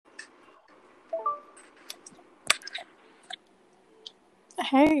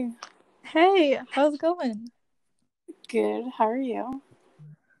Hey, Hey, how's it going? good. How are you?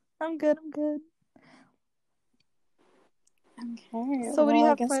 I'm good, I'm good. Okay. So what do Well, you I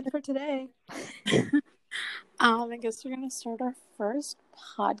have guess planned for today? I guess we're gonna start our first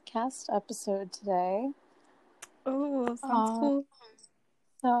podcast episode today. Oh, sounds Um, cool.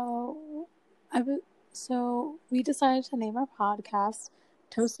 so I was so we decided to name our podcast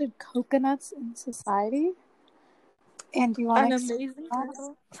 "Toasted Coconuts in Society." And do you want to An explain amazing that?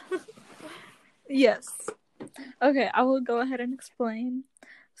 title. Yes. Okay, I will go ahead and explain.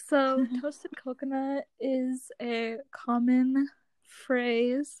 So, toasted coconut is a common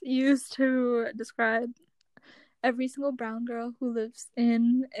phrase used to describe every single brown girl who lives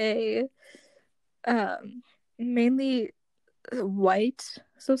in a um mainly white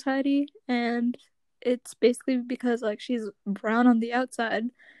society, and it's basically because like she's brown on the outside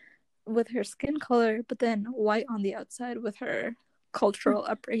with her skin color but then white on the outside with her cultural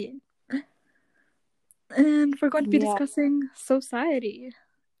upbringing. And we're going to be Yeah. discussing society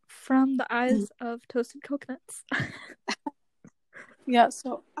from the eyes of toasted coconuts. Yeah.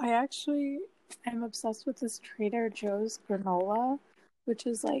 So I actually am obsessed with this Trader Joe's granola, which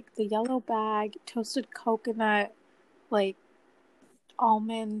is like the yellow bag toasted coconut, like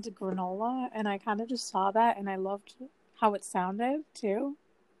almond granola, and I kind of just saw that and I loved how it sounded too,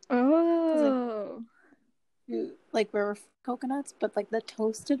 because Oh, like we're coconuts, but like the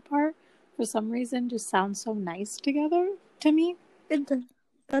toasted part for some reason just sounds so nice together to me. it does.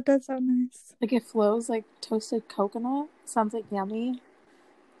 That does sound nice. Like it flows like toasted coconut. Sounds like yummy.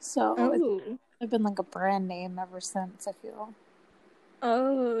 So it's Oh, been like a brand name ever since, I feel.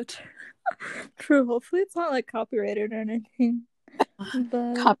 oh, true. Hopefully, it's not like copyrighted or anything.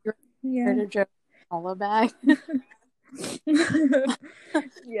 But Copyright yeah, Trader Joe's granola bag.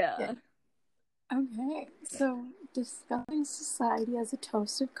 Yeah. yeah. Okay, so discussing society as a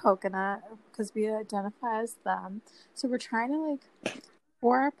toasted coconut because we identify as them. So we're trying to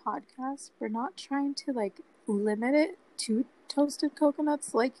for our podcast, we're not trying to limit it to toasted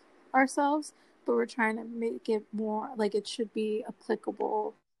coconuts like ourselves, but we're trying to make it more like it should be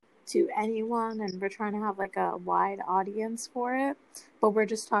applicable to anyone, and we're trying to have like a wide audience for it. But we're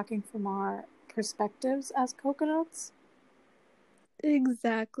just talking from our perspectives as coconuts.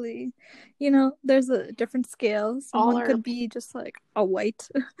 Exactly. There's a different scale. All Someone our could be just like a white,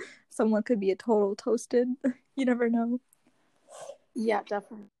 someone could be a total toasted. You never know. Yeah,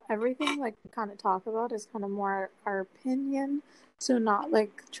 definitely. Everything like we kind of talk about is kind of more our opinion. So not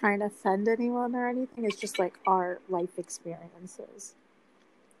like trying to offend anyone or anything. It's just like our life experiences.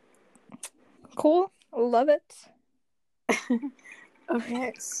 Cool. Love it.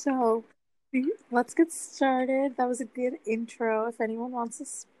 Okay, so let's get started. That was a good intro. If anyone wants to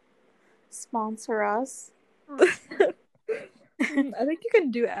sponsor us, I think you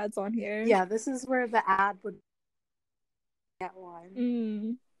can do ads on here. yeah, this is where the ad would get one.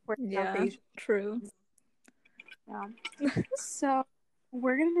 Mm, For South yeah, Asia. true. Yeah. So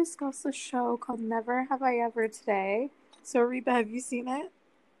we're gonna discuss a show called Never Have I Ever today. So Reba, have you seen it?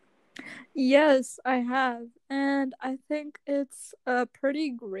 Yes, I have. And I think it's a pretty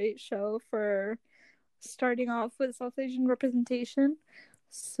great show for starting off with South Asian representation.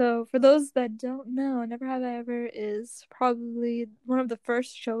 So, for those that don't know, Never Have I Ever is probably one of the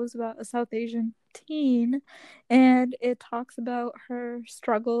first shows about a South Asian teen, and it talks about her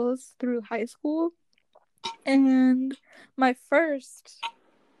struggles through high school. And my first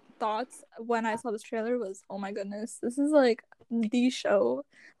thoughts when I saw this trailer was, oh my goodness, this is like the show,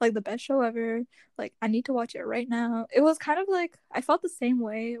 like the best show ever. Like, I need to watch it right now. It was kind of like, I felt the same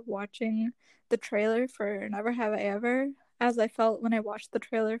way watching the trailer for Never Have I Ever as I felt when I watched the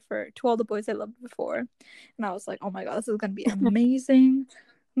trailer for To All the Boys I Loved Before. And I was like, oh my god, this is gonna be amazing.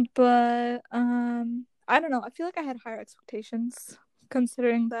 But I don't know. I feel like I had higher expectations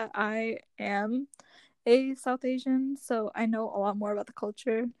considering that I am a South Asian, so I know a lot more about the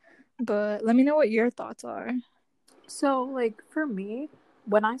culture. But let me know what your thoughts are. So, like, for me,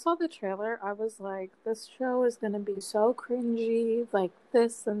 when I saw the trailer, I was like, this show is gonna be so cringy, like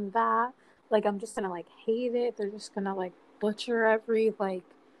this and that. Like, I'm just gonna hate it. They're just gonna butcher every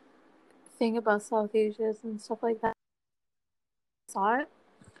thing about South Asians and stuff like that. I saw it.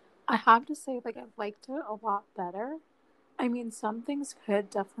 I have to say, like, I've liked it a lot better. I mean, some things could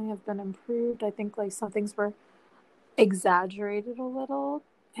definitely have been improved. I think like some things were exaggerated a little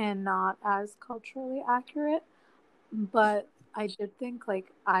and not as culturally accurate. But I did think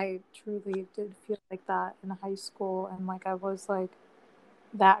I truly did feel like that in high school, and I was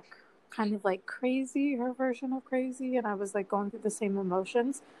that kind of crazy, her version of crazy, and I was going through the same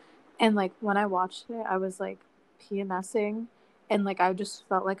emotions. And when I watched it, I was PMSing and like I just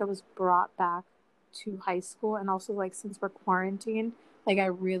felt like I was brought back to high school. And also, like, since we're quarantined, like I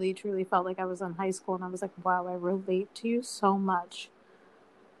really truly felt like I was in high school, and I was like, wow, I relate to you so much.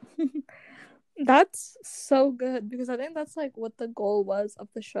 That's so good because I think that's like what the goal was of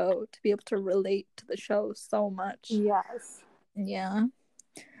the show, to be able to relate to the show so much. Yes. Yeah.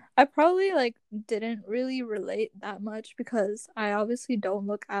 I probably like didn't really relate that much because I obviously don't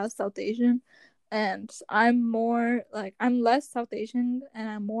look as South Asian, and I'm less South Asian and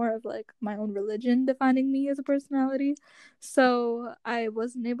I'm more of like my own religion defining me as a personality. So I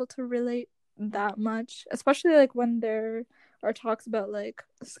wasn't able to relate that much, especially like when there are talks about like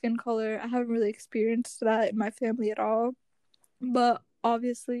skin color. I haven't really experienced that in my family at all. But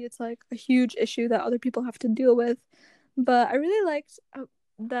obviously it's like a huge issue that other people have to deal with. But I really liked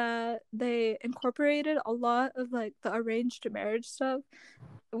that they incorporated a lot of like the arranged marriage stuff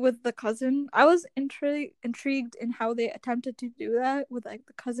with the cousin. I was intrigued in how they attempted to do that with like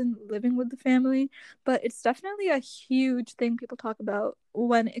the cousin living with the family, but it's definitely a huge thing people talk about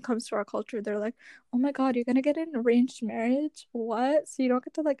when it comes to our culture. They're like, "Oh my god, you're gonna get an arranged marriage? What? So you don't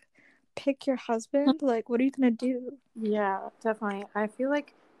get to like pick your husband? Like, what are you gonna do?" Yeah, definitely. I feel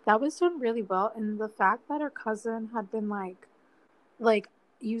like that was done really well, and the fact that her cousin had been like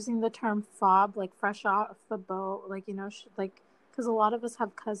using the term fob, like fresh off the boat, like, you know, like, because a lot of us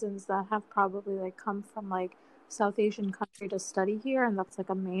have cousins that have probably like come from like South Asian country to study here, and that's like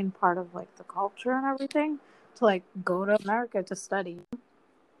a main part of like the culture and everything, to like go to America to study.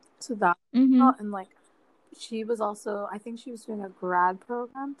 So that, Mm-hmm. and like she was also, I think she was doing a grad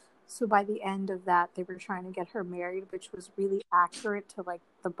program. So by the end of that, they were trying to get her married, which was really accurate to like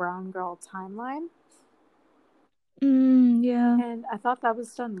the brown girl timeline. Yeah. And I thought that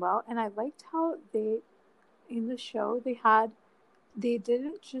was done well. And I liked how they, in the show, they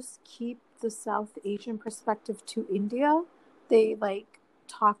didn't just keep the South Asian perspective to India. They like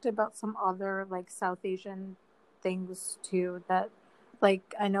talked about some other like South Asian things too, that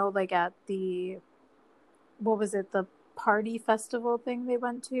like I know like at the, what was it, the party festival thing they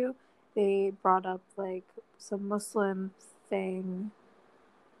went to, they brought up like some Muslim thing,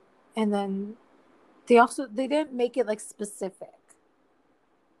 and then they didn't make it like specific.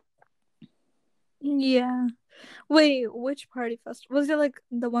 Yeah. Wait, which party festival? Was it like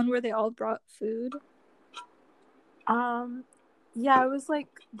the one where they all brought food? um yeah, it was like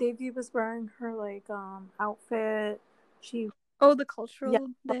Devi was wearing her like outfit. She, Oh, the yeah, cultural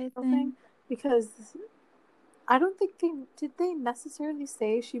day cultural thing, thing. because I don't think they necessarily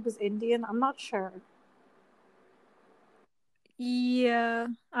say she was Indian. I'm not sure. Yeah,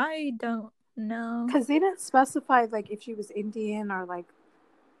 I don't know. Because they didn't specify like if she was Indian or like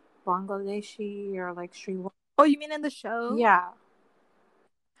Bangladeshi or like Sri Lanka. Oh, you mean in the show? Yeah,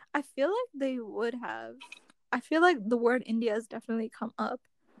 I feel like they would have. I feel like the word India has definitely come up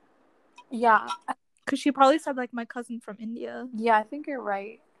yeah, because she probably said like my cousin from India. yeah. I think you're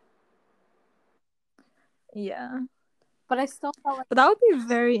right, Yeah, but I still felt like but that would be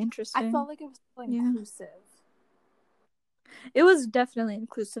very I felt interesting. like it was still Yeah, inclusive. it was definitely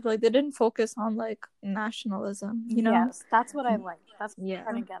inclusive. Like they didn't focus on like nationalism, you know? Yes, that's what I like. That's what I'm Yeah.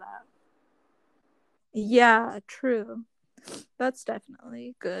 trying to get at. Yeah, true. That's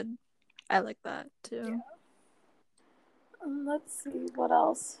definitely good. I like that Yeah. too. Let's see what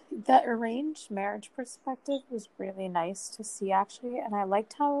else. That arranged marriage perspective was really nice to see, actually, and I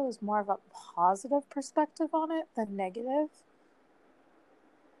liked how it was more of a positive perspective on it than negative.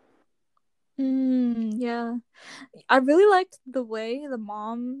 Yeah. I really liked the way the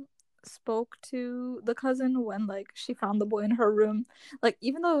mom spoke to the cousin when like she found the boy in her room. Like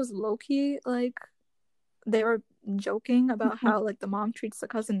even though it was low key, like they were joking about Mhm. how like the mom treats the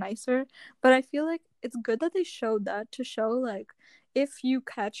cousin nicer, but I feel like it's good that they showed that to show like if you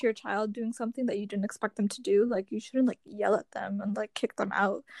catch your child doing something that you didn't expect them to do, like you shouldn't like yell at them and like kick them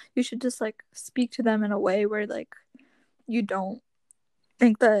out. You should just like speak to them in a way where like you don't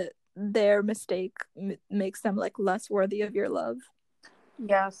think that their mistake makes them like less worthy of your love.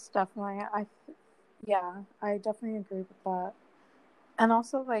 Yes, definitely. Yeah, I definitely agree with that. And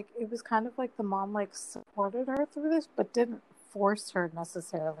also, like, it was kind of like the mom, like, supported her through this, but didn't force her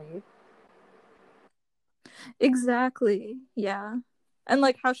necessarily. Exactly. Yeah. And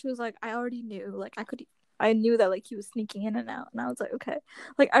like how she was like, I already knew, like I knew that like he was sneaking in and out, and I was like, okay.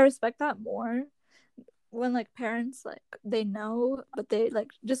 Like I respect that more when like parents like they know, but they like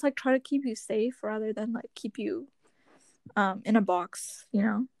just like try to keep you safe rather than like keep you in a box, you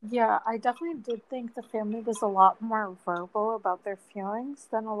know? Yeah, I definitely did think the family was a lot more verbal about their feelings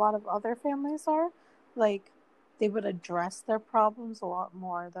than a lot of other families are. Like, they would address their problems a lot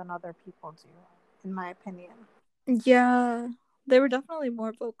more than other people do, in my opinion. Yeah. They were definitely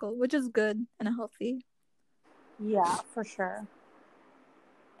more vocal, which is good and healthy. Yeah, for sure.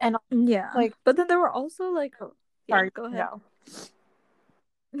 And Yeah. like, But then there were also like, yeah, sorry, go ahead. no.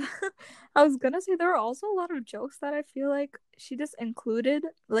 I was gonna say there were also a lot of jokes that I feel like she just included.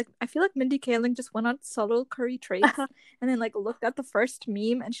 Like I feel like Mindy Kaling just went on subtle curry traits and then like looked at the first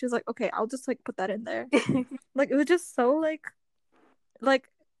meme and she was like, okay, I'll just like put that in there. Like it was just so like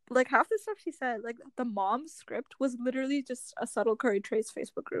like half the stuff she said, like the mom script was literally just a subtle curry traits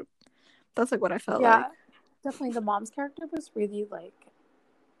Facebook group. That's like what I felt Yeah, like. definitely the mom's character was really like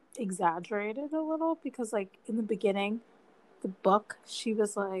exaggerated a little because like in the beginning the book she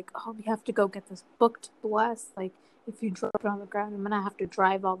was like, oh, we have to go get this book to bless, like if you drop it on the ground I'm gonna have to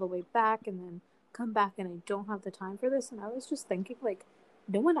drive all the way back and then come back and I don't have the time for this. And I was just thinking like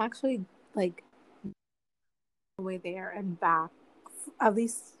no one actually like the way there and back, at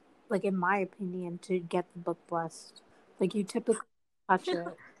least like in my opinion, to get the book blessed. Like you typically touch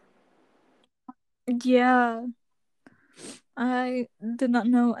it. Yeah, I did not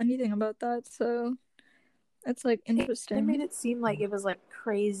know anything about that, so it's like They made interesting. it seem like it was like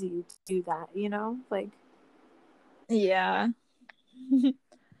crazy to do that, you know? Like Yeah.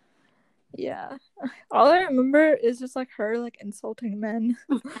 Yeah. All I remember is just like her like insulting men,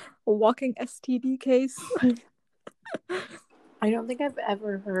 a walking STD case. I don't think I've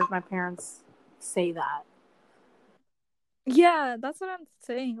ever heard my parents say that. Yeah, that's what I'm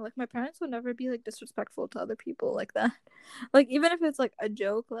saying. Like my parents would never be like disrespectful to other people like that. Like even if it's like a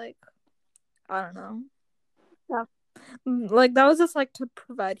joke, like I don't know. Yeah. Like that was just like to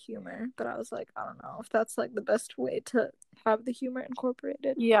provide humor, but I was like, I don't know if that's like the best way to have the humor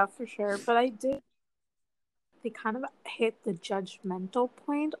incorporated. Yeah, for sure. But I did, they kind of hit the judgmental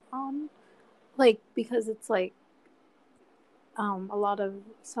point on, like, because it's like, a lot of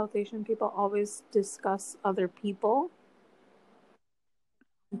South Asian people always discuss other people,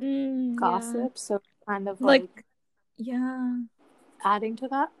 Yeah. gossip. So kind of Like like yeah. adding to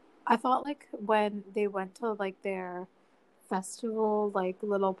that. I thought like when they went to like their festival, like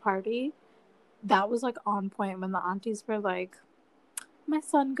little party, that was like on point when the aunties were like, my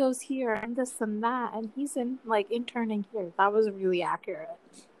son goes here and this and that, and he's in like interning here. That was really accurate.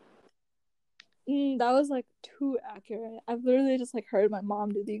 That was like too accurate. I've literally just like heard my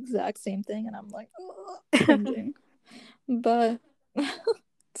mom do the exact same thing, and I'm like cringing. But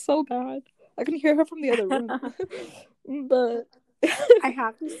so bad. I can hear her from the other room. But I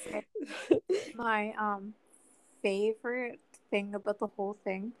have to say, my favorite thing about the whole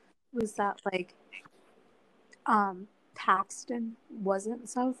thing was that like Paxton wasn't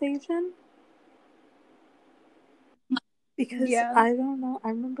South Asian, because yeah. I don't know. I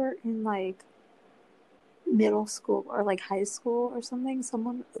remember in like middle school or like high school or something,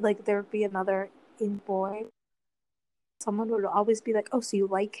 someone like there would be another in boy. Someone would always be like, "Oh, so you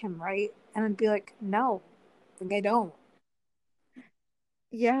like him, right?" And I'd be like, "No, like I don't.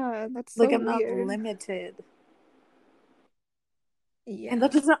 Yeah, that's Like so I'm not weird. limited." And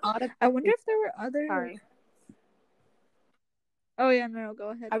that Yeah. doesn't I wonder automatically. if there were other. Sorry, Oh yeah, no, go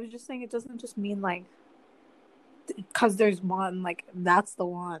ahead. I was just saying it doesn't just mean like because there's one, like that's the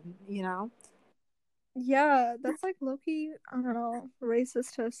one, you know? Yeah, that's like low-key, I don't know,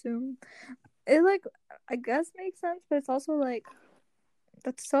 racist to assume. It like I guess makes sense, but it's also like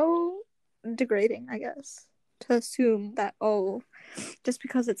that's so degrading, I guess, to assume that oh, just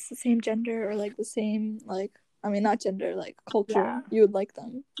because it's the same gender or like the same like I mean not gender, like culture, Yeah, you would like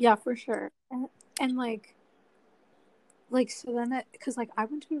them. yeah, for sure. And like so then it, because like I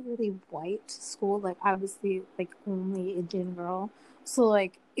went to a really white school, like I was the like only Indian girl, so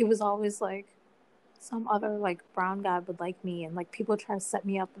like it was always like some other like brown guy would like me, and like people try to set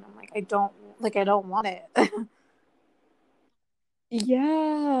me up, and I'm like I don't want it.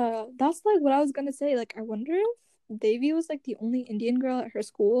 Yeah, that's like what I was gonna say. Like, I wonder if Devi was like the only Indian girl at her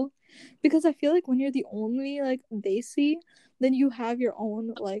school, because I feel like when you're the only like Desi, then you have your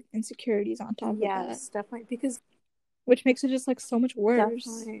own like insecurities on top of that, Yes, definitely, because which makes it just like so much worse.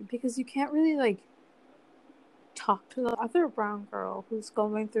 definitely because you can't really like talk to the other brown girl who's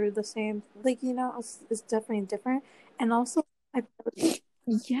going through the same, like, you know, it's definitely different. And also I,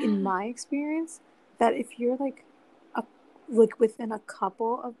 in Yeah, my experience, that if you're like a like within a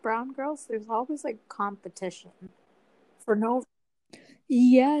couple of brown girls, there's always like competition for no,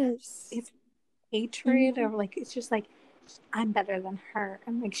 yes. it's hatred, or Hmm. like it's just like I'm better than her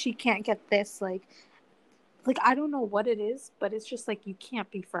and like she can't get this, like I don't know what it is, but it's just like you can't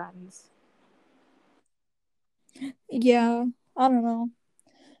be friends. Yeah, I don't know.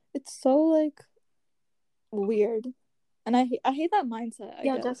 It's so like weird, and I hate that mindset. I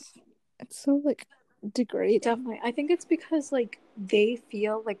Yeah, definitely. guess it's so like. degrading. Definitely. I think it's because like they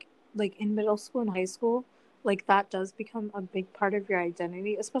feel like in middle school and high school, like that does become a big part of your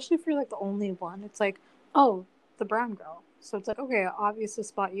identity, especially if you're like the only one. It's like, oh, the brown girl. So it's like, okay, obvious to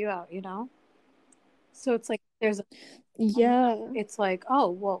spot you out, you know? So it's like there's a Yeah. it's like, oh,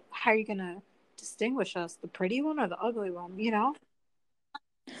 well, how are you gonna distinguish us, the pretty one or the ugly one, you know?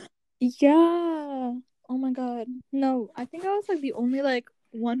 Yeah. Oh my god. No, I think I was like the only like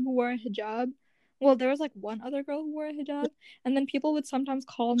one who wore a hijab. Well, there was like one other girl who wore a hijab, and then people would sometimes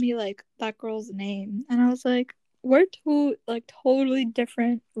call me like that girl's name, and I was like, we're two like totally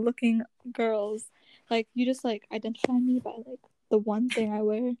different looking girls. Like you just like identify me by like the one thing I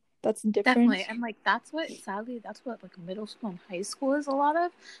wear that's different. Definitely. And like that's what like middle school and high school is a lot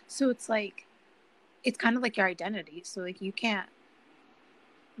of. So it's like it's kind of like your identity. So like you can't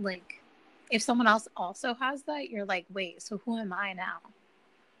like if someone else also has that, you're like, wait, so who am I now?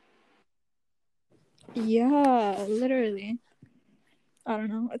 Yeah, literally. I don't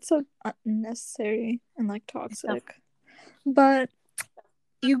know. It's so unnecessary and like toxic. But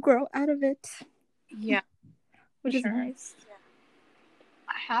you grow out of it, Yeah, for which is sure. nice.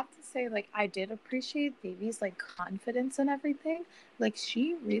 I have to say, like, I did appreciate Baby's like confidence and everything. Like,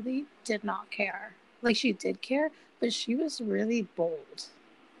 she really did not care. Like, she did care, but she was really bold.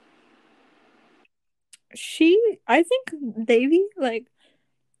 I think Davy, like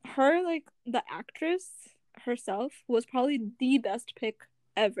her, like the actress herself was probably the best pick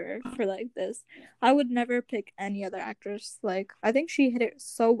ever for like this. I would never pick any other actress. Like I think she hit it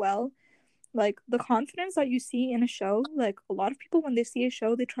so well. Like the confidence that you see in a show, like a lot of people when they see a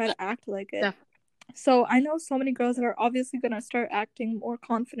show, they try to act like it. Definitely. So I know so many girls that are obviously gonna start acting more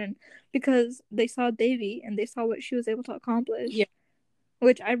confident because they saw Davy and they saw what she was able to accomplish, Yeah,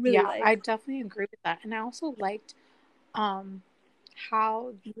 which I really yeah, like. I definitely agree with that. And I also liked um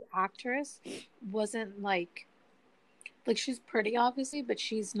how the actress wasn't like she's pretty obviously, but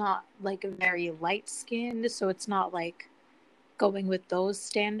she's not like very light skinned, so it's not like going with those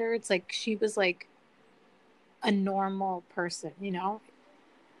standards. Like she was like a normal person, you know?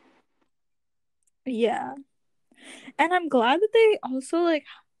 Yeah. And I'm glad that they also like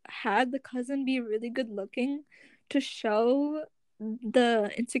had the cousin be really good looking to show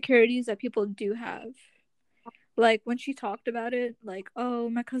the insecurities that people do have. Like when she talked about it, like, oh,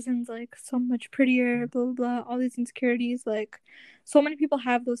 my cousin's like so much prettier, blah blah blah, all these insecurities. Like, so many people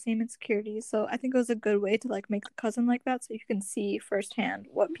have those same insecurities. So I think it was a good way to like make the cousin like that, so you can see firsthand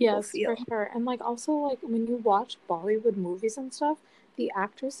what people Yes, for feel. sure. And like also like when you watch Bollywood movies and stuff, the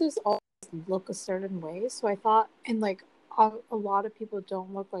actresses always look a certain way. So I thought, and like a lot of people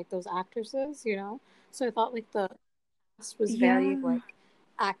don't look like those actresses, you know? So I thought like the cast was very Yeah, like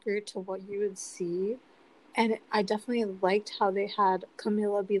accurate to what you would see. And I definitely liked how they had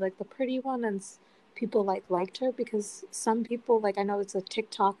Camilla be like the pretty one and people like liked her because some people like I know it's a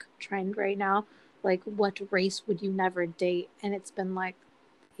TikTok trend right now, like what race would you never date? And it's been like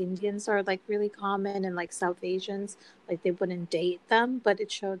Indians are like really common and like South Asians, like they wouldn't date them, but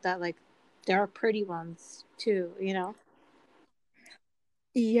it showed that like there are pretty ones too, you know?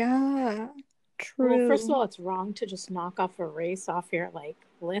 yeah, Well, first of true. all, it's wrong to just knock off a race off your like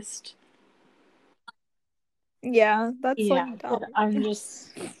list. Yeah, that's like Yeah, but dumb. I'm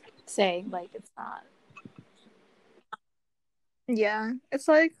just saying like it's not. Yeah, it's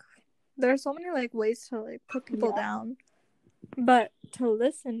like there's so many like ways to like put people Yeah. down, but to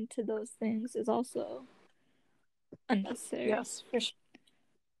listen to those things is also unnecessary. Yes, for sure.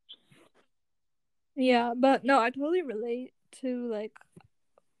 Yeah, but no, I totally relate to like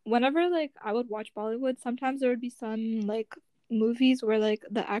whenever like I would watch Bollywood, sometimes there would be some like movies where like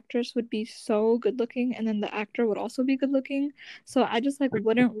the actress would be so good looking and then the actor would also be good looking. So I just like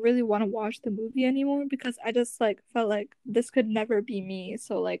wouldn't really want to watch the movie anymore because I just like felt like this could never be me.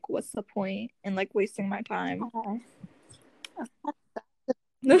 So like what's the point in like wasting my time? Oh,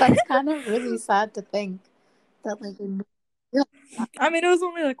 that's kind of really sad to think that like yeah. I mean, it was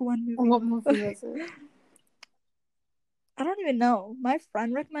only like one movie What though. movie was it? I don't even know. My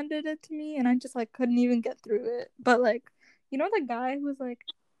friend recommended it to me and I just like couldn't even get through it. But like, you know the guy who was like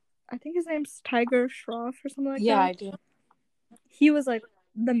I think his name's Tiger Shroff or something like Yeah, that. I do. He was like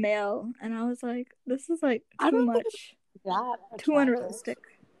the male, and I was like, this is like I too don't think much, it's that too attractive. unrealistic.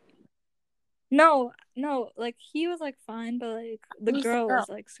 No, no, like he was like fine, but like the Who's the girl girl? was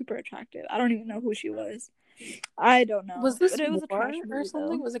like super attractive. I don't even know who she was. I don't Was know, this but it was a War trash or movie though.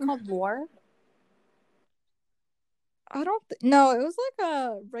 something? Was it called War? I don't no, it was like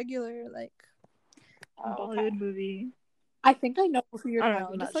a regular like Oh, okay. Bollywood movie. I think I know who you're I don't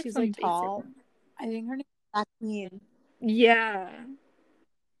talking know, just about. like She's some like basic tall. one. I think her name is Kathleen. Yeah,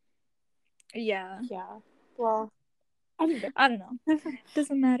 Yeah. Yeah. Well, anyway, I don't know.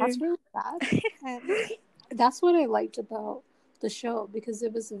 Doesn't matter. that's really sad. And that's what I liked about the show because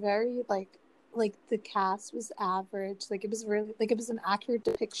it was very like the cast was average. Like it was really like it was an accurate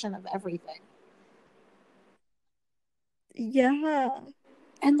depiction of everything. Yeah.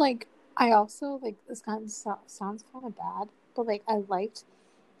 And like I also like this kind of sounds kind of bad, but like I liked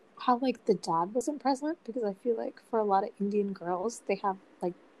how like the dad wasn't present because I feel like for a lot of Indian girls they have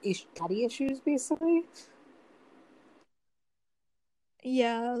like daddy issues basically.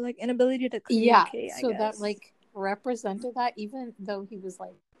 Yeah, like inability to Yeah, communicate, I so that guess. like represented that even though he was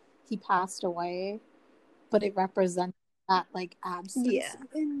like he passed away, but it represented that like absence Yeah.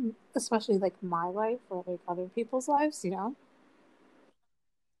 in especially like my life or like other people's lives, you know?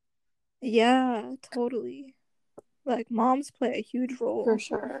 Yeah, totally. Like moms play a huge For role.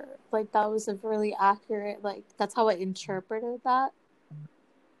 sure. Like that was a really accurate like that's how I interpreted that.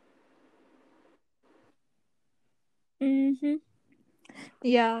 Mhm.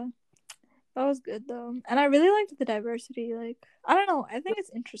 Yeah, that was good though. And I really liked the diversity. Like, I don't know, I think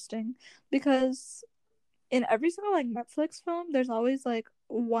it's interesting because in every single like Netflix film, there's always like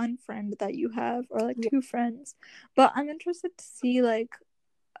one friend that you have or like Yeah. two friends. But I'm interested to see like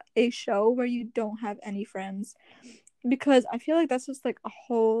a show where you don't have any friends because I feel like that's just like a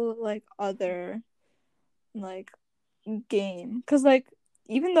whole like other like game because like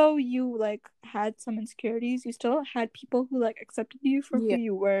even though you like had some insecurities, you still had people who like accepted you for who Yeah.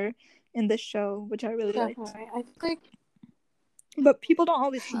 you were in this show, which I really liked. Definitely. I think like But people don't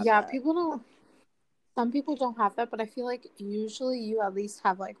always have yeah, that. people don't some people don't have that, but I feel like usually you at least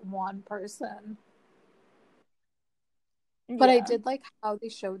have like one person. But I Yeah. did like how they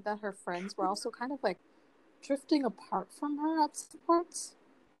showed that her friends were also kind of like drifting apart from her at some parts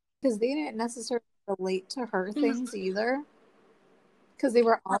because they didn't necessarily relate to her things either because they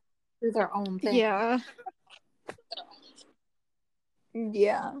were all through their own thing. Yeah.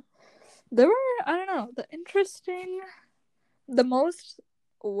 Yeah. There were, I don't know, the most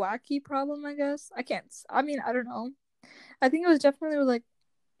wacky problem, I guess. I mean, I don't know. I think it was definitely with, like,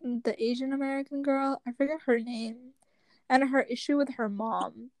 the Asian American girl. I forget her name. And her issue with her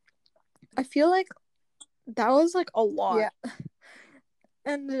mom. I feel like that was, like, a Yeah. lot.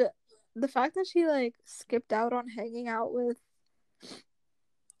 And the fact that she, like, skipped out on hanging out with,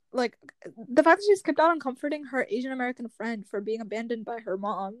 like, the fact that she skipped out on comforting her Asian American friend for being abandoned by her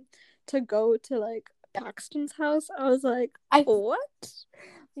mom to go to, like, Paxton's house, I was like, I what?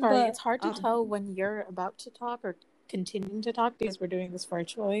 sorry, But it's hard to tell when you're about to talk or continuing to talk because we're doing this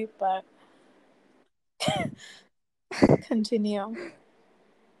virtually, but continue.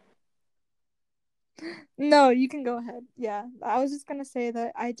 no, you can go ahead. Yeah, I was just gonna say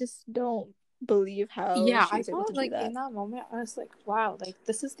that I just don't believe how Yeah, she I was able thought to do like that. in that moment I was like, wow, like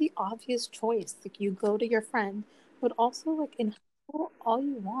this is the obvious choice. Like you go to your friend, but also like in high school, all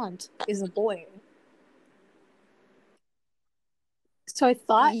you want is a boy. So I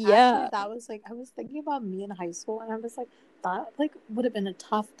thought actually Yeah, that was like I was thinking about me in high school and I was like that like would have been a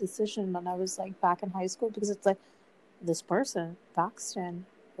tough decision when I was like back in high school because it's like this person, Paxton,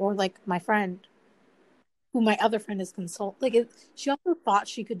 or like my friend who my other friend is consult like she also thought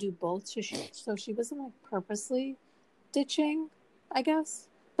she could do both so she wasn't like purposely ditching, I guess,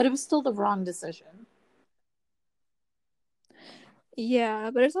 but it was still the wrong decision.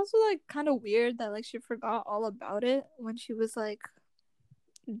 yeah, but it's also like kind of weird that like she forgot all about it when she was like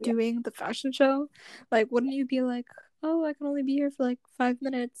Yeah, doing the fashion show. Like, wouldn't you be like, oh, I can only be here for like 5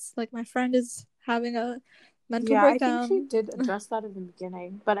 minutes? Like, my friend is having a mental yeah, I think she breakdown. did address that in the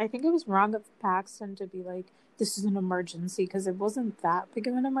beginning, but I think it was wrong of Paxton to be like this is an emergency because it wasn't that big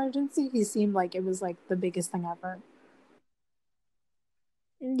of an emergency. He seemed like it was like the biggest thing ever.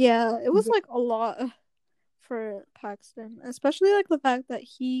 Yeah, it was Yeah, like a lot for Paxton, especially like the fact that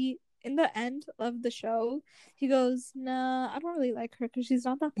he, in the end of the show, he goes, "Nah, I don't really like her because she's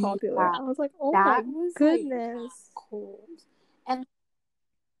not that popular." yeah, I was like, "Oh my that was like goodness!" cold, and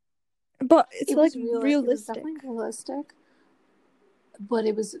But it's it like was real. It was realistic. definitely realistic, but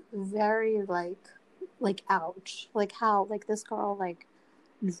it was very like ouch, like how like this girl like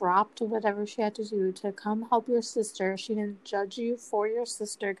dropped whatever she had to do to come help your sister. She didn't judge you for your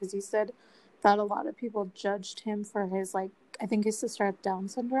sister because he said that a lot of people judged him for his like I think his sister had Down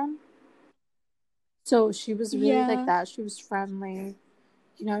syndrome. So she was really like Yeah, that. She was friendly.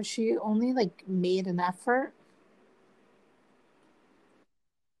 You know, she only like made an effort.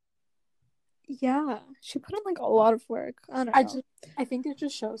 yeah. She put in like a lot of work. I don't I know. just I think it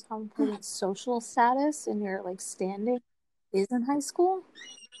just shows how important social status and your like standing is in high school.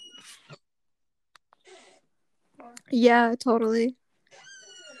 Yeah, totally.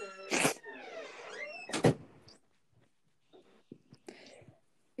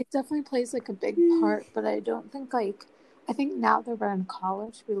 definitely plays like a big part, but I don't think like I think now that we're in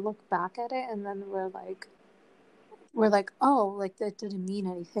college, we look back at it and then we're like, oh, like that didn't mean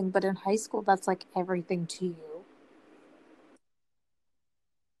anything. But in high school, that's like everything to you.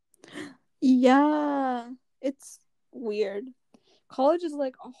 Yeah, it's weird. College is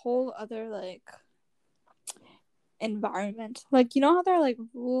like a whole other like environment. Like, you know how there are like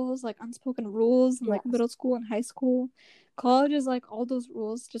rules, like unspoken rules in like Yes, middle school and high school? College is like all those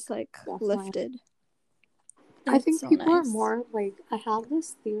rules just like definitely. lifted. And I it's think so people are nice. more like, I have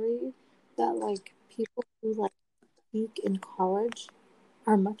this theory that like people who like peak in college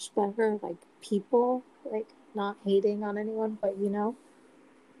are much better like people, like not hating on anyone, but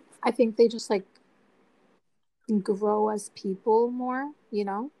I think they just like grow as people more,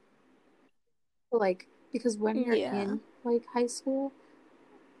 like because when you're Yeah. in like high school,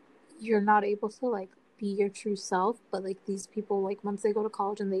 you're not able to like be your true self, but like these people like once they go to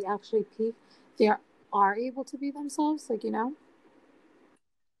college and they actually peak, they are able to be themselves, like.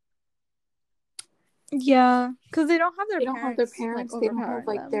 Yeah, because they don't have their They don't have their parents like parents, they don't have overpowering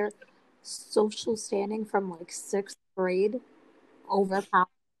like them. their social standing from like sixth grade overpower,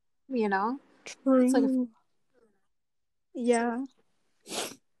 you know? It's like True. Yeah.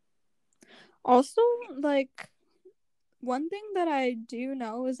 Also, like, one thing that I do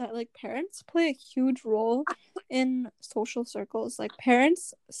know is that like parents play a huge role in social circles. Like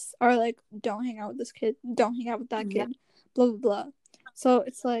parents are like, don't hang out with this kid, don't hang out with that yeah, kid, blah blah blah. So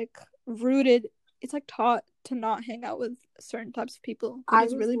it's like rooted. It's like taught to not hang out with certain types of people, which I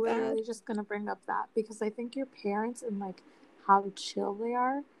is was really bad. literally just gonna bring up that because I think your parents and like how chill they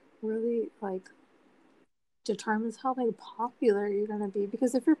are really like determines how like popular you're gonna be.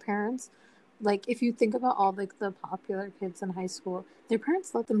 Because if your parents, like if you think about all like the popular kids in high school, their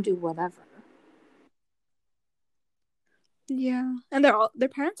parents let them do whatever. Yeah, and their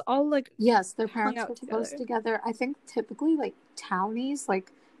parents all like Yes, their hung parents out were close together. together. I think typically like townies,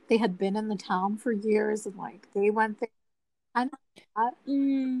 like they had been in the town for years and like they went there. I know that.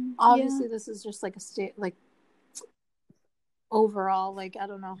 Yeah. Obviously, this is just like a state, like overall, like I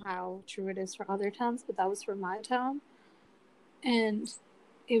don't know how true it is for other towns, but that was for my town. And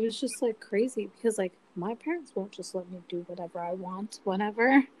it was just like crazy because like my parents won't just let me do whatever I want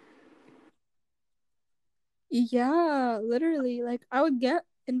whenever. Yeah, literally. Like I would get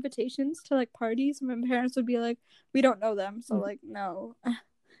invitations to like parties and my parents would be like, we don't know them, so like no.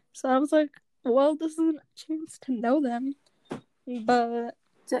 So I was like, well, this is a chance to know them. But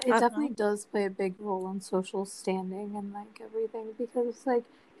So it I don't know. definitely does play a big role in social standing and like everything because it's like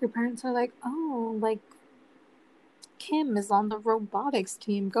your parents are like, oh, like Kim is on the robotics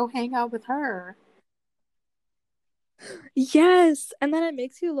team. Go hang out with her. Yes, and then it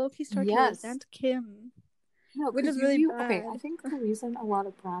makes you low key start to Yes. resent Kim, No, which because is you really view, okay, I bad. think the reason a lot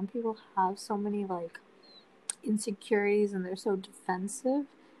of brown people have so many like insecurities and they're so defensive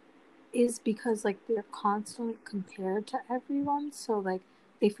is because like they're constantly compared to everyone. So like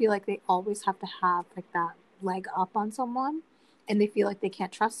they feel like they always have to have like that leg up on someone and they feel like they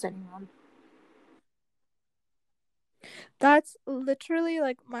can't trust anyone. That's literally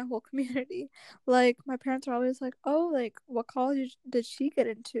like my whole community. Like my parents are always like, "Oh, like what college did she get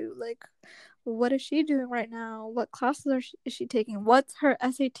into? Like what is she doing right now? What classes is she taking? What's her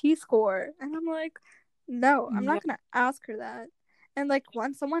SAT score?" And I'm like, "No, I'm Yeah. not going to ask her that." And like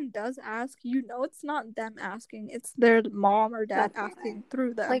when someone does ask, you know it's not them asking. It's their mom or dad Definitely. asking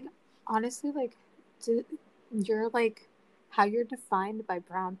through Like, them. honestly, like, you're like, how you're defined by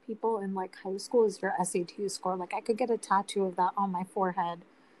brown people in like high school is your SAT score. Like, I could get a tattoo of that on my forehead,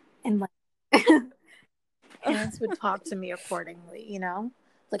 and like, parents would talk to me accordingly.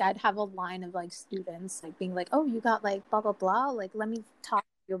 Like, I'd have a line of like students like being like, oh, you got like blah blah blah. Like, let me talk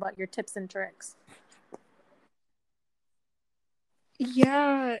to you about your tips and tricks.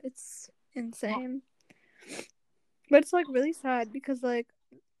 Yeah, it's insane. But it's like really sad because like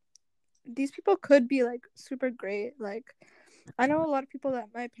these people could be like super great. Like I know a lot of people that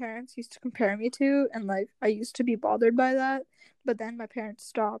my parents used to compare me to, and like I used to be bothered by that. But then my parents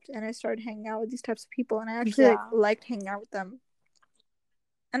stopped, and I started hanging out with these types of people, and I actually like Yeah, liked hanging out with them.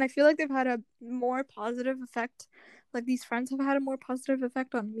 And I feel like they've had a more positive effect. Like these friends have had a more positive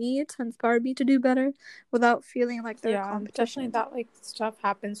effect on me to inspire me to do better, without feeling like they're a yeah, definitely. competition. That like stuff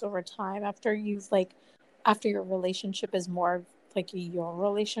happens over time after your relationship is more like your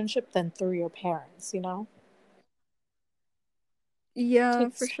relationship than through your parents. Yeah, for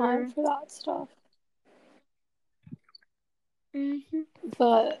Takes time sure. for that stuff. Hmm.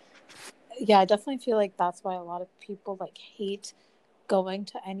 But yeah, I definitely feel like that's why a lot of people like hate going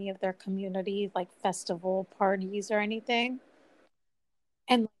to any of their community like festival parties or anything.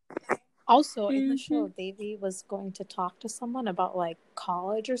 And Also, in the Mm-hmm. show, Davy was going to talk to someone about like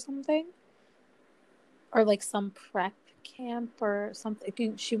college or something, or like some prep camp or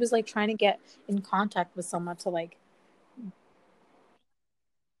something. She was like trying to get in contact with someone to like.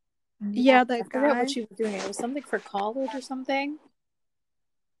 Yeah, Yeah, I that forget what guy. she was doing. It was something for college or something.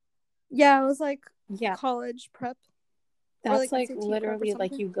 Yeah, it was like Yeah, college prep or that's like like SAT prep or literally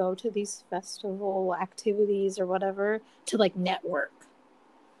like something. you go to these festival activities or whatever to like network.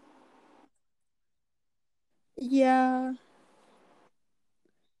 Yeah.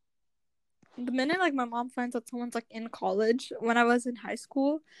 The minute like my mom finds out someone's like in college, when I was in high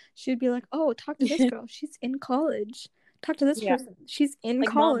school, she'd be like, "Oh, talk to this girl. She's in college. Talk to this Yeah, person. She's in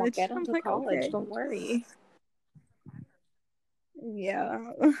like mom, I'll college." get I'm into like, college. "Okay." Don't worry.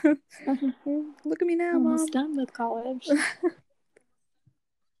 Yeah. Look at me now, Almost mom. done with college.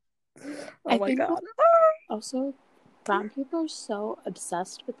 Oh I my think god. also brown people are so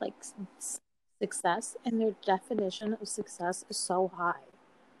obsessed with like success, and their definition of success is so high.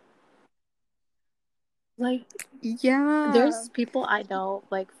 Like Yeah. there's people I know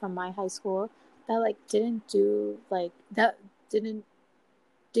like from my high school that like didn't do like that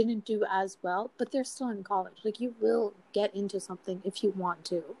didn't do as well, but they're still in college. Like you will get into something if you want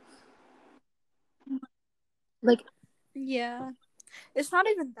to. Like Yeah. It's not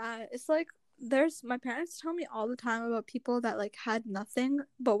even that. It's like there's my parents tell me all the time about people that like had nothing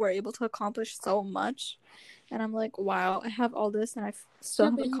but were able to accomplish so much. And I'm like, wow, I have all this and I still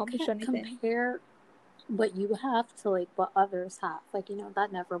yeah, haven't but you accomplished can't anything. compare what you have to like what others have. Like,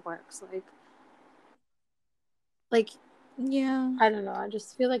 that never works. Like Yeah. I don't know. I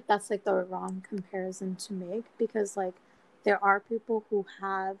just feel like that's like the wrong comparison to make because like there are people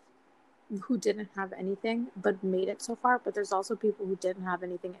who didn't have anything but made it so far, but there's also people who didn't have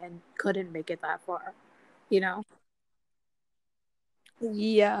anything and couldn't make it that far. You know?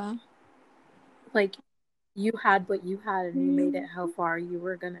 Yeah. Like you had what you had and you made it Mm. how far you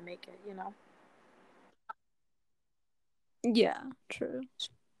were going to make it. Yeah, true.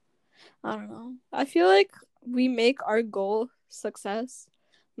 I don't know. I feel like we make our goal success,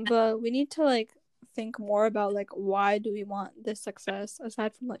 but we need to like think more about like why do we want this success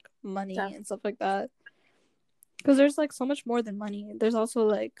aside from like money Def- and stuff like that. Because there's like so much more than money. There's also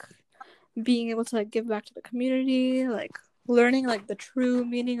like being able to like give back to the community, like learning like the true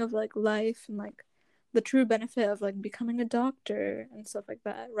meaning of like life and like the true benefit of like becoming a doctor and stuff like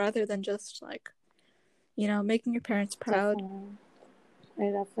that, rather than just like, making your parents proud. Definitely. I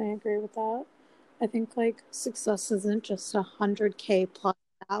definitely agree with that. I think like success isn't just 100K plus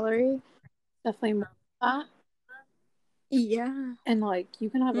salary. Definitely more than that. Yeah. And like you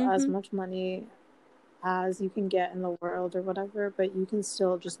can have as Mm-hmm. much money as you can get in the world or whatever, but you can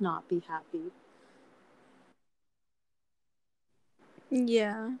still just not be happy.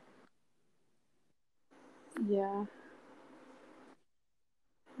 Yeah. Yeah.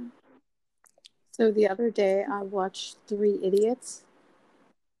 So the other day I watched Three Idiots,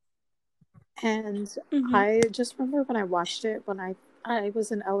 and Mm-hmm. I just remember when I watched it when I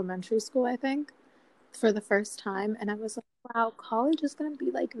was in elementary school, I think, for the first time, and I was like, wow, college is gonna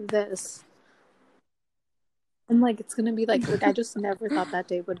be like this. And like it's gonna be like I just never thought that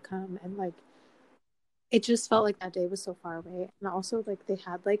day would come, and like it just felt like that day was so far away. And also like they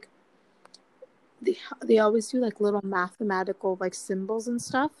had like they always do like little mathematical like symbols and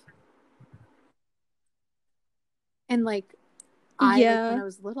stuff. And like I like when Yeah. I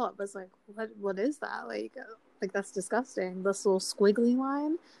was little, I was like, what is that? Like that's disgusting. This little squiggly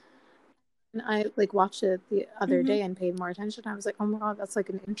line. And I like watched it the other Mm-hmm. day and paid more attention. I was like, oh my god, that's like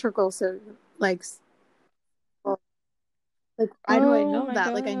an integral. So like, well, like why do I Oh know my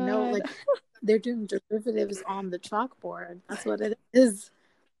that? Like I know god. like they're doing derivatives on the chalkboard. That's what it is.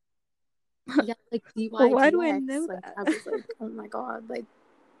 Yeah, like dy Well, why do I dx. know Like that? I was like, oh my god,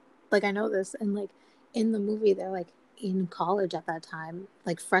 like I know this. And like in the movie, they're like in college at that time,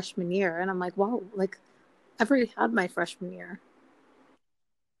 like freshman year, and I'm like, wow, like I've already had my freshman year.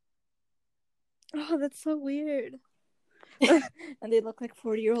 Oh, that's so weird. And they look like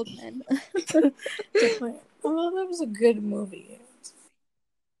 40-year-old men. Definitely. Oh, that was a good movie.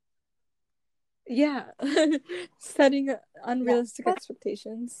 Yeah. Setting Yeah. unrealistic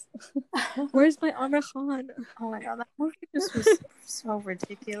expectations. Where's my Amr Khan? Oh my god, that movie just was so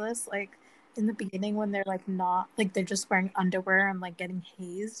ridiculous. Like in the beginning when they're like not like they're just wearing underwear and like getting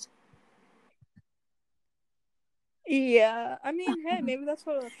hazed. Yeah. I mean, hey, maybe that's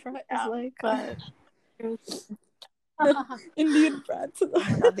what a frat is Yeah, like. but it was... oh Indian frats.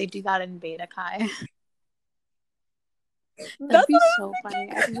 my god, they do that in Beta Chi. That's That'd what be I so was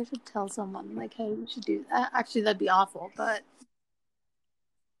funny. I think I should tell someone like, hey, we should do that. Actually, that'd be awful, but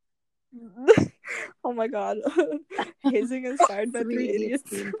Oh my god. Hazing inspired by Three Three Idiots Idiots.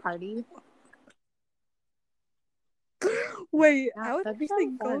 theme party. Wait, Yeah, I would that'd be actually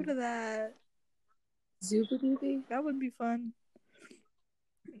so go fun. to that. Zoobadoobie. That would be fun.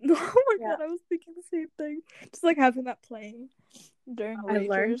 Oh my Yeah. god, I was thinking the same thing. Just like having that playing during I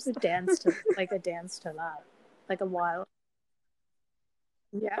learned Ragers. to dance to like a dance to that. Like a while.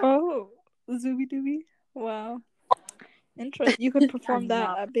 Yeah. Oh, Zooby Dooby. Wow. Interesting. You could perform I'm that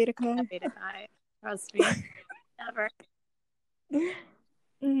not at Beta a Chi. beta guy. Trust me. Never.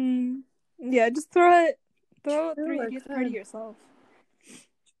 Mm. Yeah, just throw it. Throw a True, Three I Idiots party could. yourself.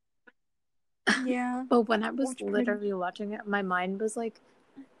 Yeah. But when I was Watch a party. literally watching it, my mind was like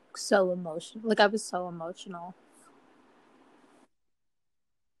so emotional. Like I was so emotional.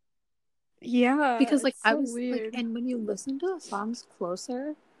 Yeah, Because like it's I so was like, weird. and when you listen to the songs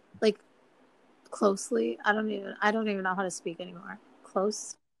closer, like closely, I don't even know how to speak anymore.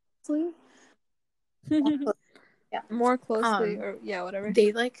 Closely? Yeah. More closely, Um or yeah, whatever.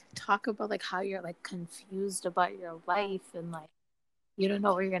 they like talk about like how you're like confused about your life and like you don't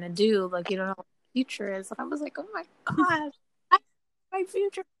know what you're gonna do, like you don't know what the future is. And I was like, oh my god, my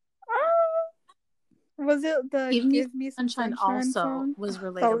future. Was it the Give Me Give Me Some Sunshine Sunshine also song? was That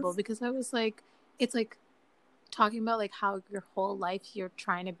relatable was. because I was like, it's like talking about like how your whole life you're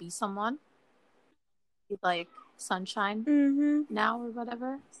trying to be someone, like sunshine Mm-hmm. now or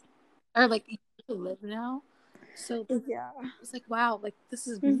whatever, or like you have to live now. So Yeah. I was like, wow, like this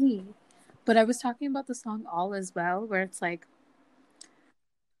is Mm-hmm. me. But I was talking about the song All Is Well, where it's like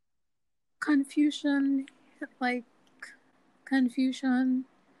confusion, like confusion,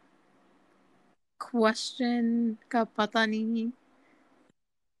 question, ka pata nahi,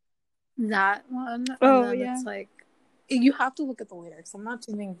 that one. And Oh then yeah. it's like, you have to look at the lyrics. I'm not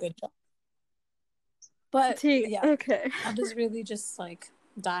doing a good job. But T. yeah, Okay. I was really just like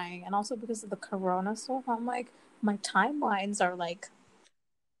dying. And also because of the corona stuff, I'm like, my timelines are like,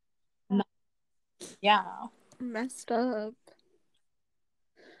 yeah. Messed up.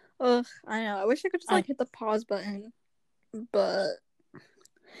 Ugh, I know. I wish I could just I, like hit the pause button, but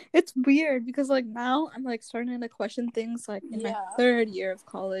it's weird because like now I'm like starting to question things like in my yeah. third year of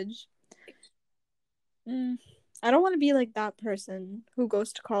college. I don't want to be like that person who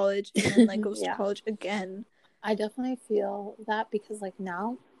goes to college and then like goes to Yeah. college again. I definitely feel that because like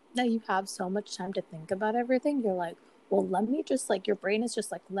now that you have so much time to think about everything, you're like, well, let me just like your brain is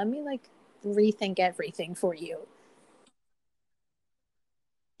just like, let me like rethink everything for you.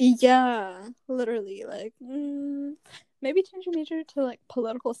 Yeah, literally. Like, maybe change your major to like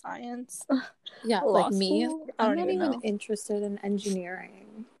political science, Yeah, like law me, school. I I'm don't not even even know. interested in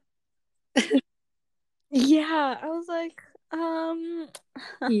engineering. Yeah, I was like, can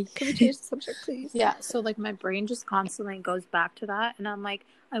we change the subject, please? Yeah, so like my brain just constantly goes back to that, and I'm like,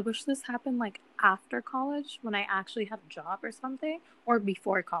 I wish this happened like after college when I actually had a job or something, or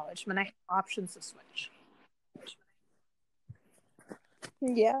before college when I had options to switch.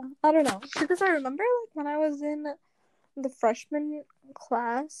 Yeah, I don't know because I remember like when I was in the freshman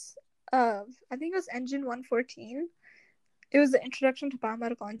class of I think it was Engine 114. It was the introduction to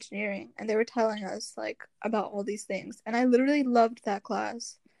biomedical engineering, and they were telling us like about all these things, and I literally loved that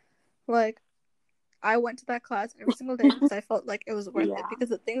class. Like, I went to that class every single day because I felt like it was worth it Yeah, because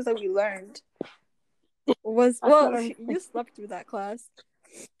the things that we learned was that's well, what I was you thinking. slept through that class.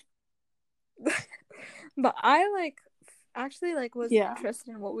 But I like actually like was Yeah.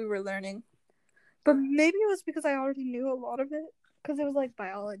 interested in what we were learning. But maybe it was because I already knew a lot of it because it was like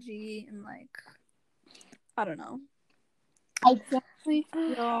biology and like I don't know. I definitely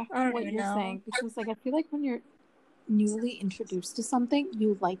feel I don't what even you're know. saying because, like, I feel like when you're newly introduced to something,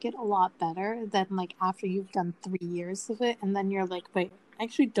 you like it a lot better than like after you've done 3 years of it, and then you're like, wait, I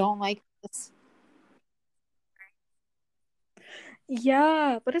actually don't like this.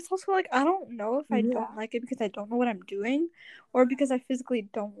 Yeah, but it's also like I don't know if I Yeah, don't like it because I don't know what I'm doing or because I physically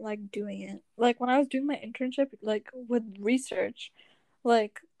don't like doing it. Like when I was doing my internship like with research,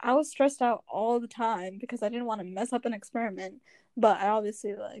 like I was stressed out all the time because I didn't want to mess up an experiment. But I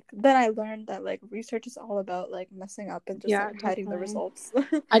obviously like then I learned that like research is all about like messing up and just yeah, like hiding the definitely. results.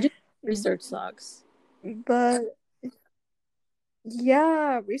 I just research sucks. But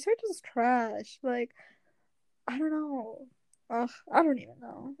yeah, research is trash. Like I don't know. Ugh, I don't even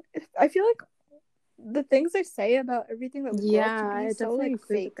know. I feel like the things they say about everything that we grow up to Yeah, be I so definitely like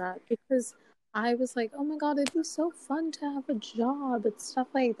agree with fake. that because I was like, oh my god, it'd be so fun to have a job and stuff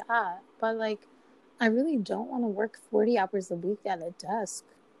like that. But like, I really don't want to work 40 hours a week at a desk.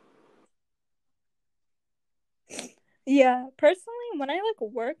 Yeah, personally, when I like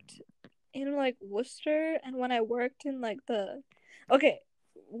worked in like Worcester and when I worked in like the okay,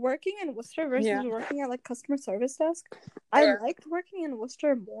 working in Worcester versus Yeah. working at like customer service desk, I liked working in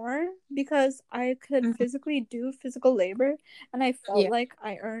Worcester more because I could Mhm. physically do physical labor and I felt Yeah. like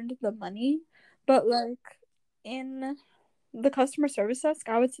I earned the money. But like in the customer service desk,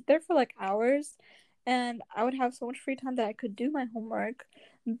 I would sit there for like hours and I would have so much free time that I could do my homework,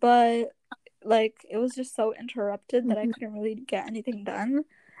 but like it was just so interrupted that I Mhm. couldn't really get anything done.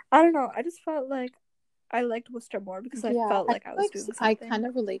 I don't know. I just felt like I liked Worcester more because I Yeah, felt I like feel I was like doing I something. kind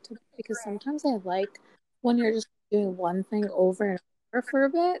of relate to that because sometimes I like when you're just doing one thing over and over for a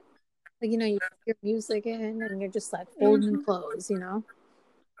bit. Like, you put your music in and you're just like folding Mm-hmm. clothes.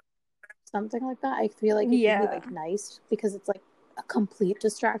 Something like that. I feel like it could be Yeah. like nice because it's like a complete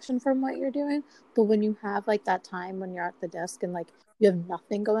distraction from what you're doing. But when you have like that time when you're at the desk and like you have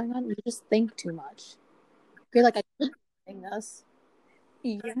nothing going on, you just think too much. You're like, I could be doing this.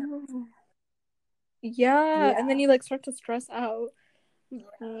 Yeah. Yeah. And then Yeah. you like start to stress out.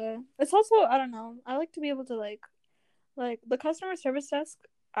 It's also, I don't know. I like to be able to like the customer service desk,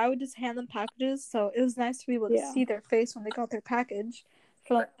 I would just hand them packages, so it was nice to be able to Yeah. see their face when they got their package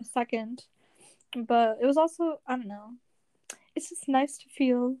for like a second. But it was also, I don't know. It's just nice to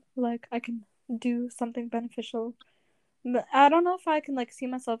feel like I can do something beneficial. But I don't know if I can like see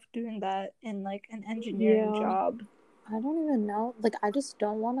myself doing that in like an engineering Yeah. job. I don't even know. Like, I just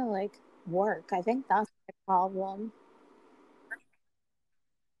don't want to like work. I think that's my problem.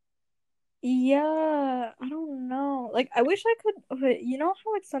 Yeah, I don't know. Like I wish I could, okay, you know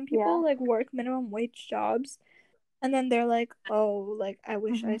how like some Yeah. people like work minimum wage jobs and then they're like, "Oh, like I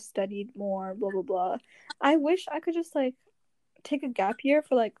wish Hmm. I studied more, blah blah blah." I wish I could just like take a gap year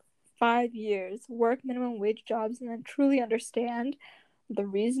for like 5 years, work minimum wage jobs, and then truly understand the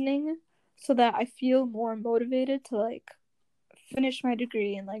reasoning so that I feel more motivated to like finish my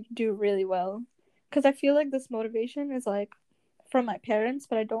degree and like do really well. Because I feel like this motivation is like from my parents,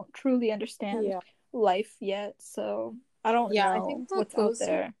 but I don't truly understand Yeah. life yet. So I don't Yeah, I know think that what's out goes with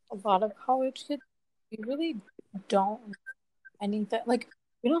there. a lot of college kids. We really don't know anything. Like,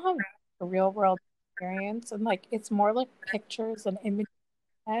 we don't have a real world experience, and like, it's more like pictures and images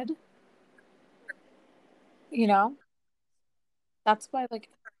in your head, you know? That's why, like,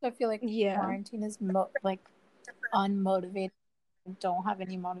 I feel like Yeah. quarantine is like unmotivated. I don't have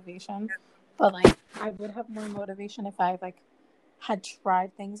any motivation, but like, I would have more motivation if I like had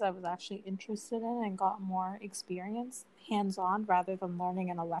tried things I was actually interested in and got more experience hands on rather than learning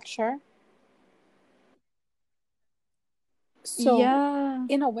in a lecture. So, Yeah.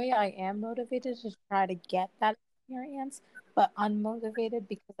 in a way, I am motivated to try to get that experience, but unmotivated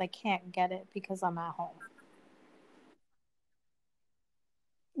because I can't get it because I'm at home.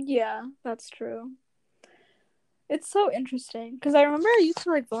 Yeah, that's true. It's so interesting because I remember I used to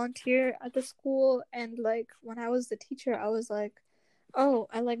like volunteer at the school, and like when I was the teacher, I was like, "Oh,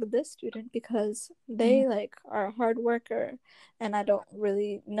 I like this student because Mhm. they like are a hard worker, and I don't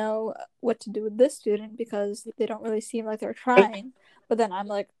really know what to do with this student because they don't really seem like they're trying." But then I'm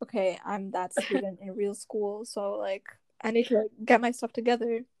like, "Okay, I'm that student in real school, so like I need to like, get my stuff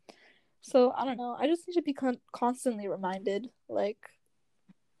together." So I don't know. I just need to be constantly reminded, like,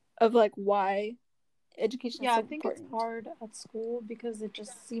 of like why education is Yeah, I so think it's important. hard at school because it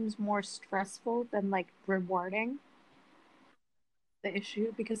just seems more stressful than like rewarding the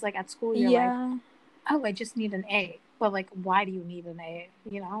issue. Because, like, at school, you're like, Yeah, oh, I just need an A. But, like, why do you need an A?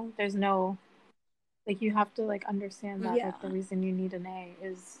 There's no, like, you have to, like, understand that, like, the yeah, reason you need an A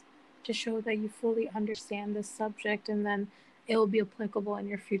is to show that you fully understand this subject and then it will be applicable in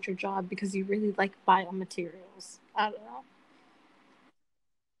your future job because you really like biomaterials. I don't know.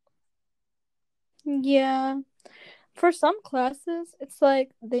 yeah. For some classes, it's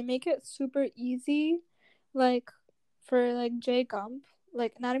like they make it super easy. Like for like J Gump,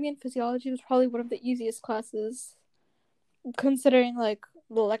 like anatomy and physiology was probably one of the easiest classes, considering like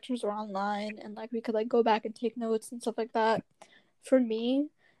the lectures were online and like we could like go back and take notes and stuff like that for me.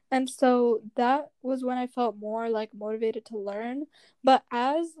 And so that was when I felt more like motivated to learn. But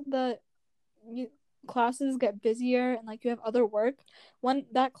as the you, classes get busier and like you have other work, when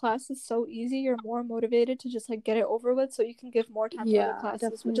that class is so easy, you're more motivated to just like get it over with so you can give more time to other Yeah, I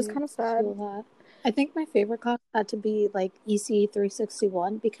classes, which is definitely kind of sad. feel that. I think my favorite class had to be like EC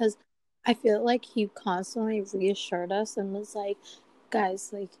 361 because I feel like he constantly reassured us and was like,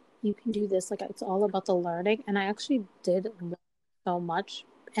 guys, like, you can do this. Like, it's all about the learning. And I actually did learn so much.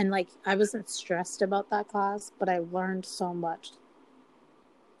 And like, I wasn't stressed about that class, but I learned so much.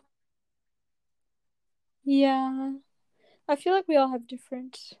 Yeah, I feel like we all have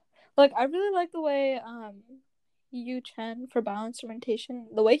different, like I really like the way Yu Chen for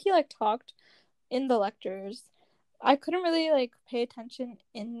bioinstrumentation, the way he like talked in the lectures, I couldn't really like pay attention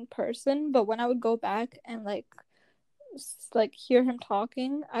in person, but when I would go back and like hear him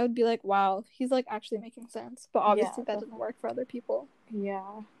talking, I would be like, wow, he's like actually making sense. But obviously that didn't work for other people.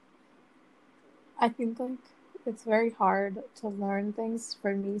 Yeah. I think like it's very hard to learn things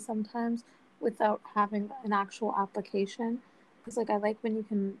for me sometimes without having an actual application. Because like I like when you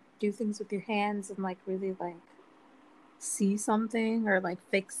can do things with your hands and like really like see something or like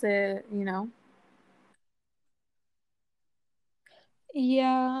fix it, you know?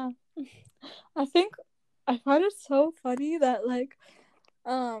 Yeah. I think I find it so funny that like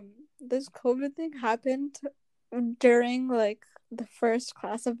this COVID thing happened during like the first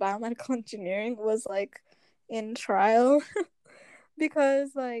class of biomedical engineering was like in trial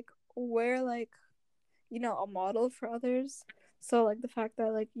because like we're like, you know, a model for others. So like the fact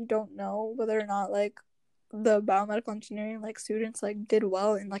that like you don't know whether or not like the biomedical engineering like students like did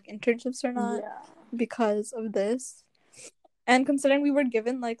well in like internships or not because of this. And considering we were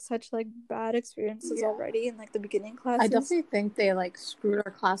given like such like bad experiences already in like the beginning classes. I definitely think they like screwed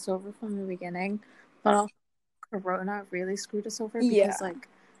our class over from the beginning, but also Corona really screwed us over because like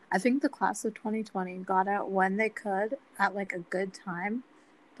I think the class of 2020 got out when they could at like a good time,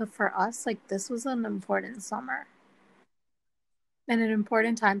 but for us like this was an important summer and an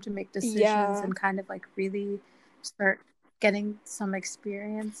important time to make decisions and kind of like really start getting some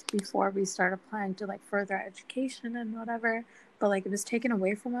experience before we start applying to like further education and whatever. But like it was taken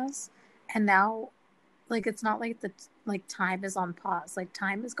away from us, and now like it's not like the like time is on pause. Like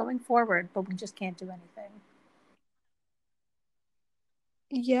time is going forward, but we just can't do anything.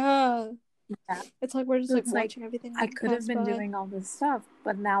 Yeah. It's like we're just like watching everything. I could have been doing all this stuff,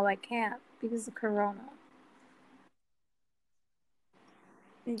 but now I can't because of Corona.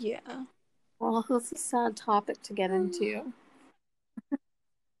 Yeah. Well, it's a sad topic to get into.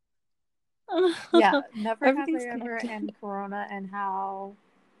 Yeah, never have I ever end Corona and how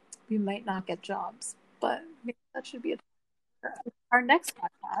we might not get jobs, but maybe that should be our next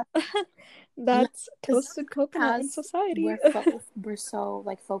podcast. That's toasted coconut in society. We're so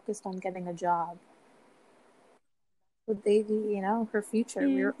like focused on getting a job with Davy, you know, her future.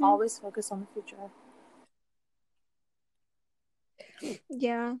 We were always focused on the future.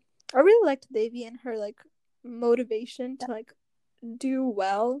 Yeah, I really liked Davy and her like motivation to like do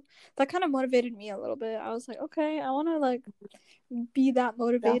well. That kind of motivated me a little bit. I was like, okay, I want to like be that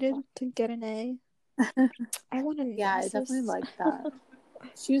motivated to get an A. I want to. Yeah, I definitely like that.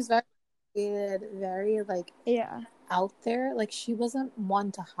 She was very motivated, very like out there. Like she wasn't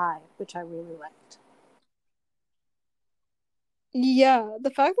one to hide, which I really liked. Yeah,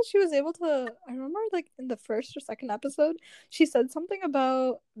 the fact that she was able to, I remember like in the first or second episode, she said something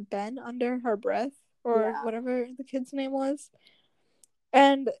about Ben under her breath or whatever the kid's name was.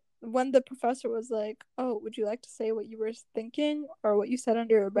 And when the professor was like, "Oh, would you like to say what you were thinking or what you said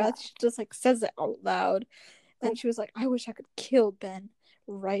under your breath?" She just like says it out loud. And she was like, "I wish I could kill Ben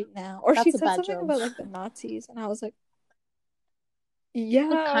right now." Or she said something about like the Nazis, and I was like,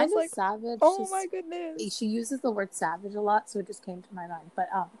 yeah, I was like, savage. Oh my goodness. She uses the word savage a lot, so it just came to my mind. But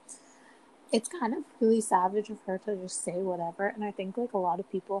it's kind of really savage of her to just say whatever. And I think like a lot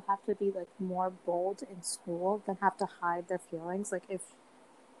of people have to be like more bold in school than have to hide their feelings. Like if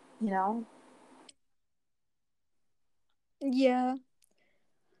you know. Yeah.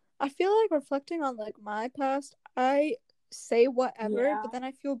 I feel like reflecting on like my past, I say whatever, but then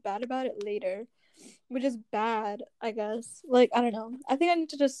I feel bad about it later, which is bad, I guess. Like, I don't know. I think I need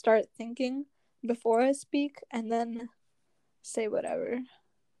to just start thinking before I speak and then say whatever.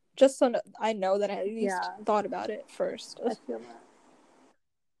 Just so I know that I at least thought about it first. I feel that.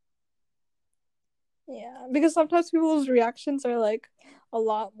 Yeah, because sometimes people's reactions are like a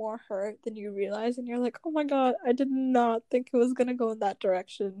lot more hurt than you realize, and you're like, oh my god, I did not think it was gonna go in that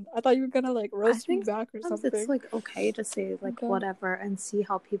direction. I thought you were gonna like roast me back or something. It's like okay to say like whatever and see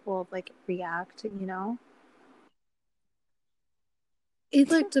how people like react, you know?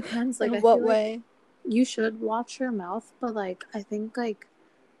 It like depends. Like in what way? Like you should watch your mouth, but like I think like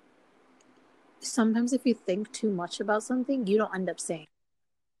sometimes if you think too much about something, you don't end up saying.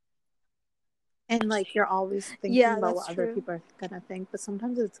 And like you're always thinking about what other people are gonna think, but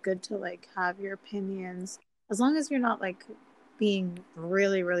sometimes it's good to like have your opinions as long as you're not like being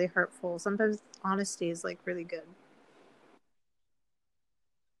really, really hurtful. Sometimes honesty is like really good.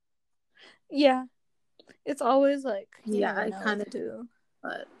 Yeah, it's always like I kind of do,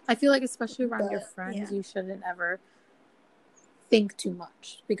 but I feel like especially around your friends, you shouldn't ever think too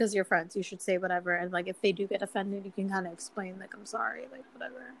much because you're friends. You should say whatever, and like if they do get offended, you can kind of explain like I'm sorry, like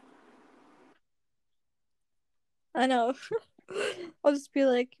whatever. I know. I'll just be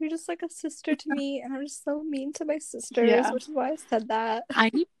like, you're just like a sister to me, and I'm just so mean to my sisters, Yeah. which is why I said that. I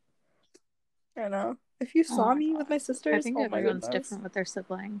need. I don't know. If you Oh saw my me with god. my I sisters, think oh my everyone's goodness. different with their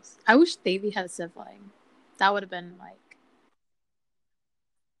siblings. I wish Davy had a sibling. That would have been like.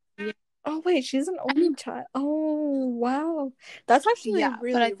 Yeah. Oh wait, she's an I only mean, child. Oh wow, that's actually yeah,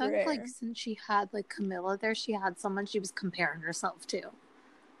 but I really think like rare. since she had like Camilla there, she had someone she was comparing herself to.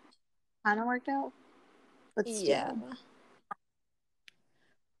 Kind of worked out, but Yeah, still.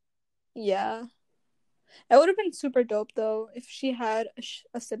 yeah. It would have been super dope though if she had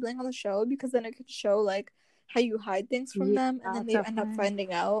a sibling on the show, because then it could show like how you hide things from Yeah, them, and then they end up definitely.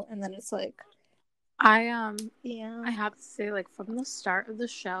 finding out, and then it's like, I yeah. I have to say, like, from the start of the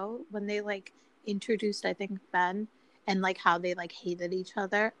show, when they like introduced, I think, Ben and like how they like hated each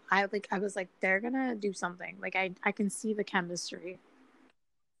other, I was like, they're gonna do something. Like, I can see the chemistry.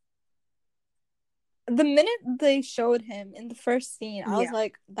 The minute they showed him in the first scene, I was Yeah,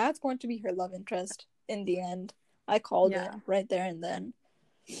 like, that's going to be her love interest in the end. I called it yeah, right there and then.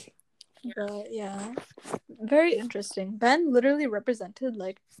 But yeah, very interesting. Ben literally represented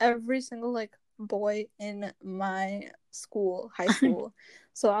like every single like boy in my school, high school.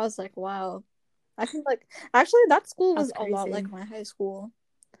 So I was like, wow. I think like actually that school that's was a lot crazy. like my high school.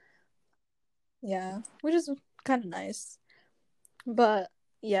 Yeah, which is kind of nice. But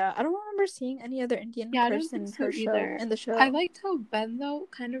yeah, I don't remember seeing any other Indian Yeah, I don't person think in so her show either. in the I show. liked how Ben though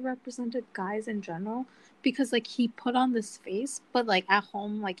kind of represented guys in general because like he put on this face, but like at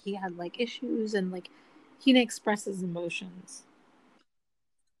home like he had like issues and like he didn't express his emotions,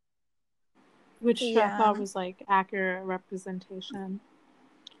 which I thought Yeah, was like accurate representation.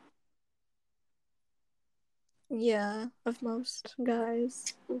 yeah, of most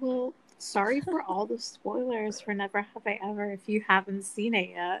guys. Well, sorry for all the spoilers for Never Have I Ever if you haven't seen it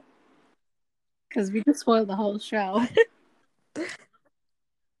yet, because we just spoiled the whole show.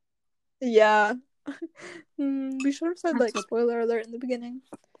 Yeah. We should have said That's like what. spoiler alert in the beginning.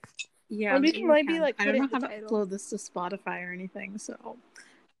 Yeah, Or we maybe can we maybe can. like I put don't it know in the how to title. upload this to Spotify or anything, so.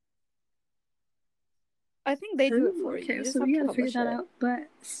 I think they do it Oh, for you. okay, You so just have we to gotta figure publish that it. out. But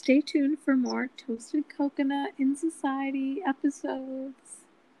stay tuned for more Toasted Coconut in Society episodes.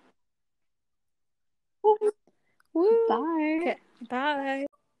 Woo! Bye. Okay, bye.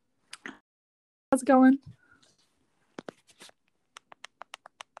 How's it going?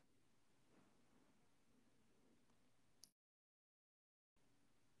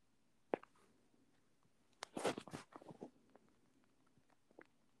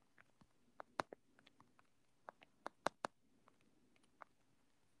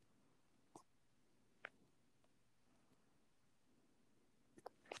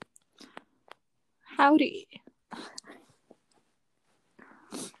 Howdy.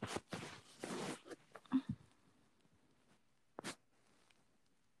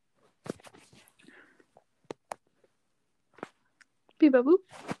 Beep boop.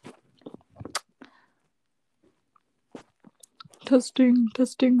 Testing,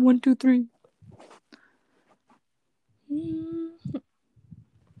 testing, 1, 2, 3.